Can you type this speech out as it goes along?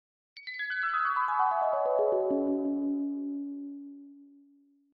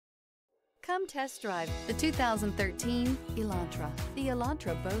Come test drive the 2013 Elantra. The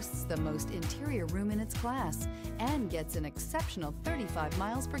Elantra boasts the most interior room in its class and gets an exceptional 35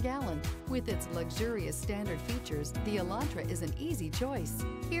 miles per gallon. With its luxurious standard features, the Elantra is an easy choice.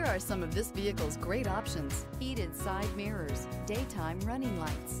 Here are some of this vehicle's great options: heated side mirrors, daytime running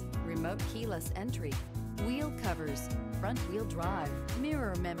lights, remote keyless entry, wheel covers, front wheel drive,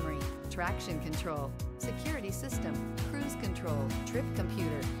 mirror memory, traction control, security system, cruise control, trip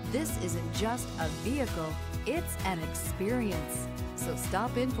computer. This isn't just a vehicle, it's an experience. So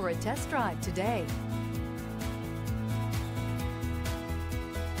stop in for a test drive today.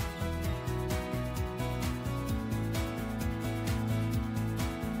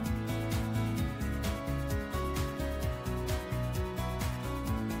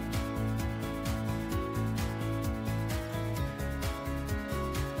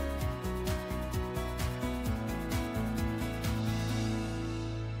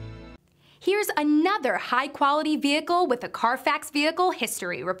 Here's another high-quality vehicle with a Carfax Vehicle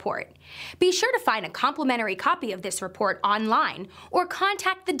History Report. Be sure to find a complimentary copy of this report online or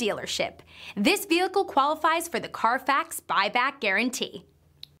contact the dealership. This vehicle qualifies for the Carfax Buyback Guarantee.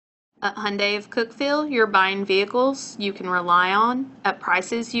 At Hyundai of Cookeville, you're buying vehicles you can rely on at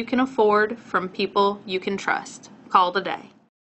prices you can afford from people you can trust. Call today.